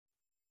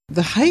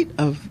the height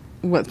of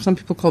what some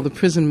people call the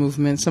prison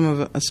movement, some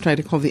of us try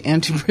to call the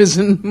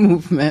anti-prison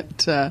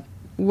movement,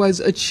 was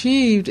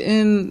achieved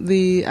in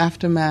the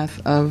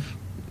aftermath of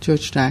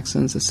George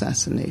Jackson's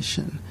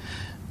assassination.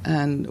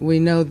 And we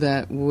know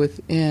that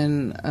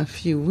within a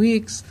few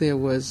weeks there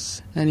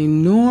was an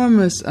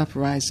enormous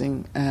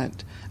uprising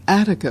at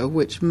Attica,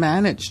 which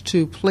managed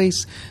to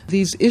place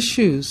these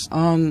issues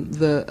on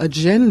the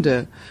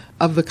agenda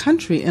of the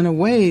country in a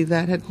way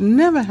that had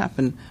never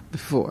happened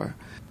before.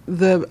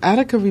 The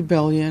Attica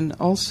Rebellion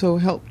also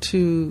helped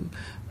to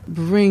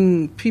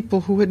bring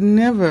people who had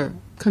never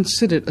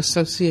considered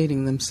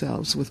associating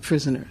themselves with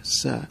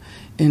prisoners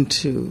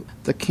into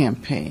the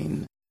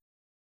campaign.